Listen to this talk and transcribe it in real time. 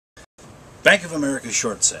Bank of America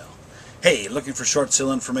Short Sale. Hey, looking for short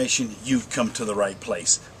sale information? You've come to the right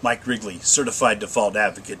place. Mike Rigley, Certified Default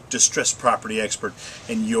Advocate, distressed property expert,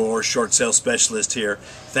 and your short sale specialist here.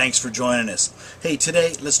 Thanks for joining us. Hey,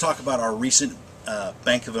 today let's talk about our recent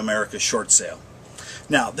Bank of America short sale.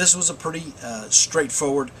 Now, this was a pretty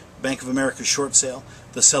straightforward Bank of America short sale.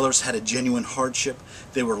 The sellers had a genuine hardship.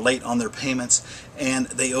 They were late on their payments, and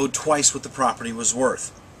they owed twice what the property was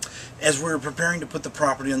worth. As we were preparing to put the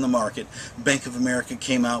property on the market, Bank of America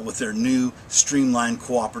came out with their new streamlined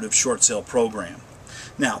cooperative short sale program.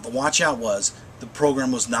 Now, the watch out was the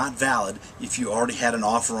program was not valid if you already had an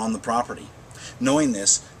offer on the property. Knowing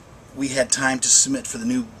this, we had time to submit for the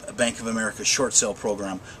new Bank of America short sale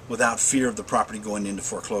program without fear of the property going into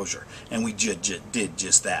foreclosure, and we did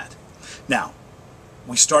just that. Now,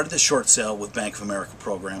 we started the short sale with Bank of America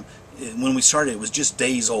program. When we started, it was just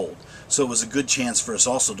days old, so it was a good chance for us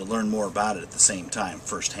also to learn more about it at the same time,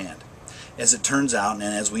 firsthand. As it turns out, and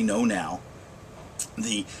as we know now,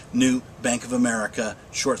 the new Bank of America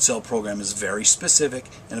short sale program is very specific,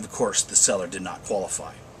 and of course the seller did not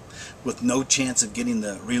qualify. With no chance of getting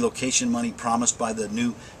the relocation money promised by the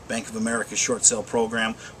new Bank of America short sale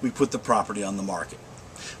program, we put the property on the market.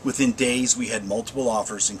 Within days, we had multiple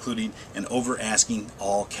offers, including an over-asking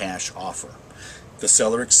all-cash offer. The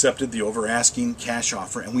seller accepted the over-asking cash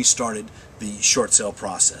offer, and we started the short sale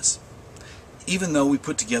process. Even though we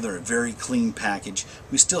put together a very clean package,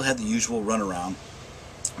 we still had the usual runaround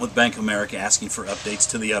with Bank of America asking for updates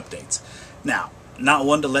to the updates. Now, not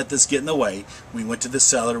one to let this get in the way. We went to the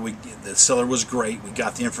seller. The seller was great. We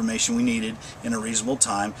got the information we needed in a reasonable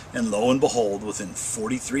time, and lo and behold, within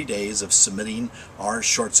 43 days of submitting our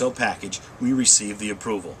short sale package, we received the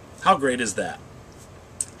approval. How great is that?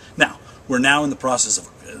 Now, we're now in the process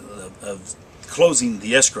of closing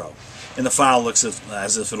the escrow, and the file looks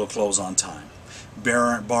as if it'll close on time.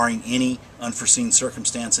 Barring any unforeseen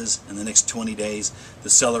circumstances, in the next 20 days, the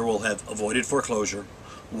seller will have avoided foreclosure,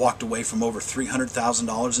 walked away from over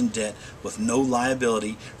 $300,000 in debt with no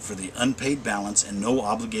liability for the unpaid balance and no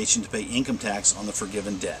obligation to pay income tax on the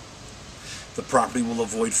forgiven debt. The property will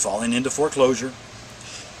avoid falling into foreclosure.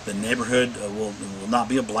 The neighborhood will not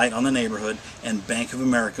be a blight on the neighborhood, and Bank of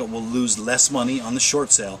America will lose less money on the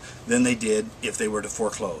short sale than they did if they were to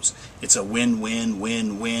foreclose. It's a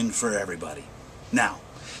win-win-win-win for everybody. Now,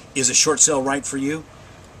 is a short sale right for you?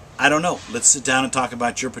 I don't know. Let's sit down and talk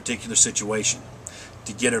about your particular situation.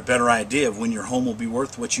 To get a better idea of when your home will be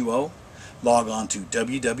worth what you owe, log on to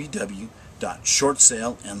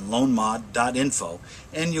www.shortsaleandloanmod.info,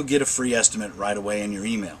 and you'll get a free estimate right away in your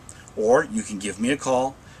email. Or you can give me a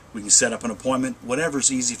call. We can set up an appointment,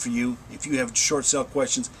 whatever's easy for you. If you have short sale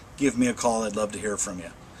questions, give me a call. I'd love to hear from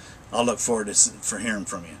you. I'll look forward to hearing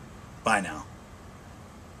from you. Bye now.